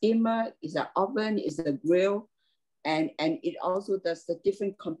 it's a steamer, it's an oven, it's a grill, and it also does the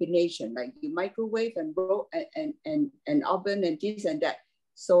different combination, like you microwave and oven and this and that.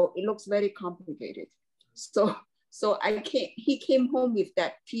 So it looks very complicated. So he came home with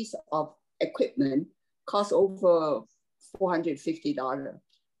that piece of equipment, cost over $450.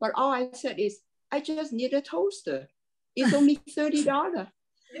 But all I said is, I just need a toaster. It's only $30.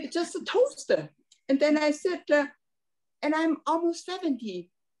 It's just a toaster. And then I said, and I'm almost 70.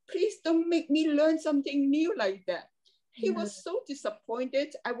 Please don't make me learn something new like that. He was so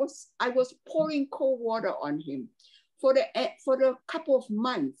disappointed. I was pouring cold water on him for the couple of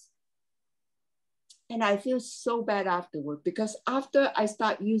months. And I feel so bad afterward because after I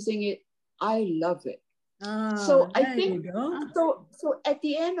start using it, I love it. Oh, so I think, so at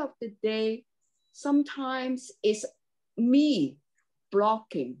the end of the day, sometimes it's me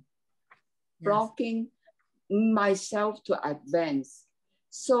blocking myself to advance.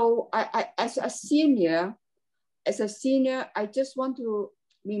 So I as a senior, I just want to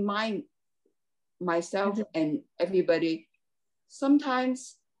remind myself and everybody,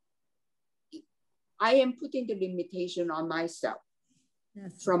 sometimes I am putting the limitation on myself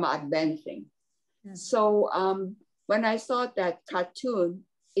from advancing. Yes. So when I saw that cartoon,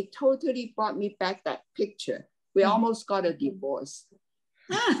 it totally brought me back that picture. We almost got a divorce.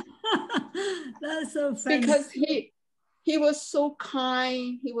 That's so funny. Because he was so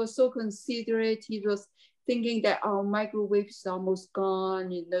kind, he was so considerate, he was thinking that our microwave is almost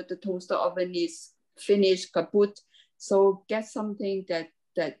gone, you know, the toaster oven is finished, kaput. So get something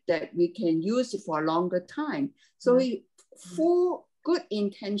that we can use it for a longer time. So he full good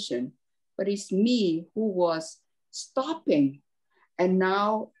intention, but it's me who was stopping. And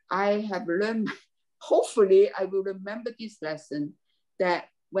now I have learned, hopefully I will remember this lesson, that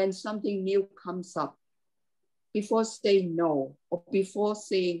when something new comes up, before saying no, or before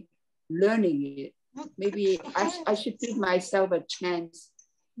saying learning it, maybe I should give myself a chance.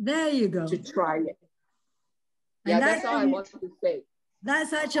 There you go. To try it. Yeah, that's all I want to say.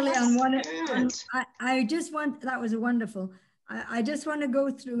 That's actually on one. I just want, that was wonderful. I just want to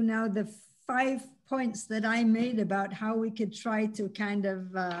go through now the 5 points that I made about how we could try to kind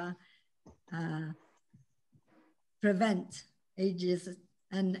of prevent ageism.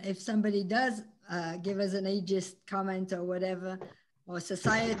 And if somebody does give us an ageist comment or whatever, or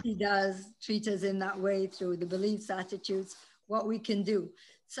society does treat us in that way through the beliefs, attitudes, what we can do.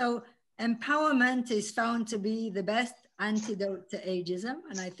 So empowerment is found to be the best antidote to ageism.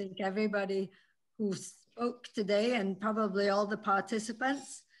 And I think everybody who spoke today and probably all the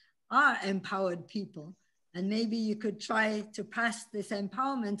participants are empowered people. And maybe you could try to pass this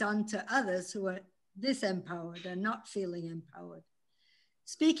empowerment on to others who are disempowered and not feeling empowered.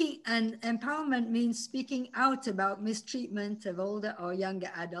 Speaking and empowerment means speaking out about mistreatment of older or younger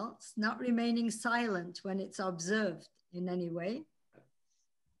adults, not remaining silent when it's observed in any way.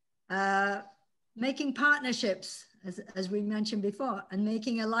 Making partnerships, as we mentioned before, and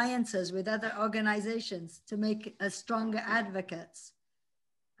making alliances with other organizations to make us stronger advocates.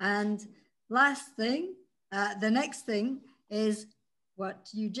 And last thing, the next thing is what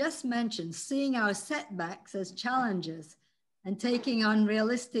you just mentioned, seeing our setbacks as challenges and taking on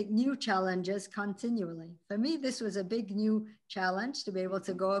realistic new challenges continually. For me, this was a big new challenge to be able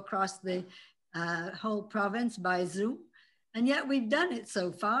to go across the whole province by Zoom. And yet we've done it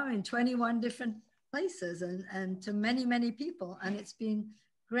so far in 21 different places and to many, many people. And it's been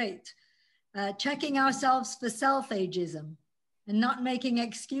great. Checking ourselves for self-ageism and not making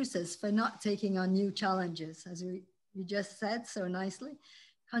excuses for not taking on new challenges, as you just said so nicely.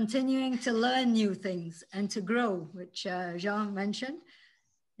 Continuing to learn new things and to grow, which Jean mentioned,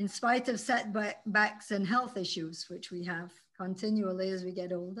 in spite of setbacks and health issues, which we have continually as we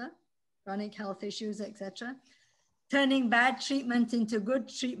get older, chronic health issues, etc. Turning bad treatment into good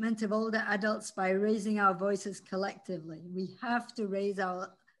treatment of older adults by raising our voices collectively. We have to raise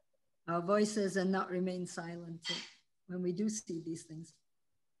our voices and not remain silent when we do see these things,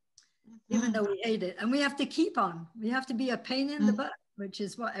 even though we hate it. And we have to keep on. We have to be a pain in the butt, which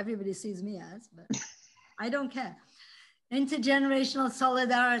is what everybody sees me as, but I don't care. Intergenerational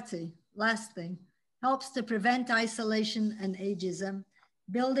solidarity, last thing, helps to prevent isolation and ageism,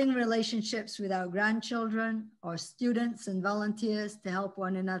 building relationships with our grandchildren or students and volunteers to help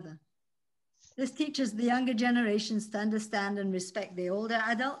one another. This teaches the younger generations to understand and respect the older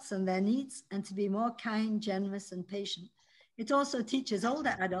adults and their needs and to be more kind, generous, and patient. It also teaches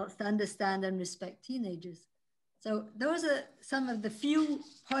older adults to understand and respect teenagers. So those are some of the few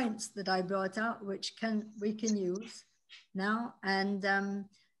points that I brought out, which we can use now. And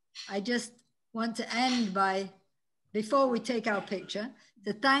I just want to end by, before we take our picture,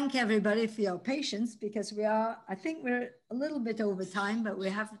 to thank everybody for your patience, because I think we're a little bit over time, but we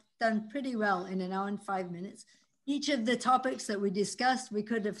have done pretty well in 1 hour and 5 minutes. Each of the topics that we discussed, we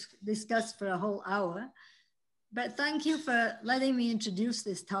could have discussed for a whole hour. But thank you for letting me introduce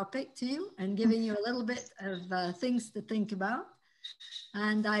this topic to you and giving you a little bit of things to think about.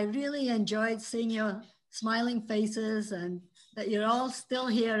 And I really enjoyed seeing your smiling faces and that you're all still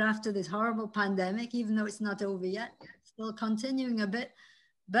here after this horrible pandemic, even though it's not over yet, still continuing a bit.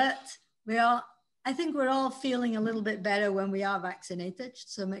 But I think we're all feeling a little bit better when we are vaccinated.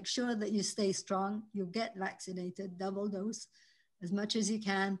 So make sure that you stay strong, you get vaccinated, double dose, as much as you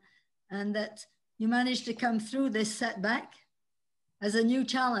can, and that you manage to come through this setback as a new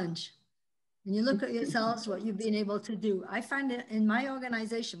challenge. And you look at yourselves, what you've been able to do. I find it in my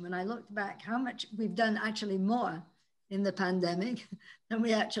organization, when I looked back, how much we've done actually more in the pandemic than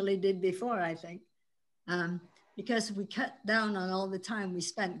we actually did before, I think. Because we cut down on all the time we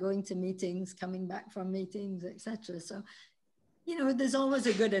spent going to meetings, coming back from meetings, etc. So, you know, there's always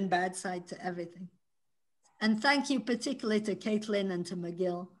a good and bad side to everything. And thank you particularly to Caitlin and to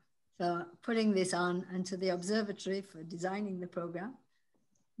McGill for putting this on, and to the Observatory for designing the program.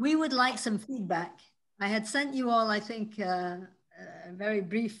 We would like some feedback. I had sent you all, I think, a very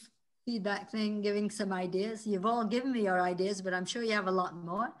brief feedback thing, giving some ideas. You've all given me your ideas, but I'm sure you have a lot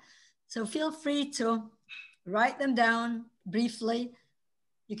more. So feel free to write them down briefly.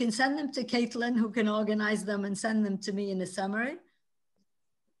 You can send them to Caitlin, who can organize them and send them to me in a summary.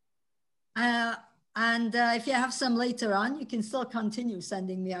 If you have some later on, you can still continue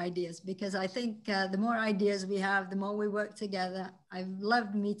sending me ideas, because I think the more ideas we have, the more we work together. I've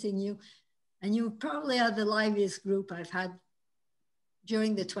loved meeting you, and you probably are the liveliest group I've had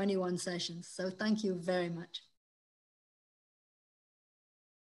during the 21 sessions. So thank you very much.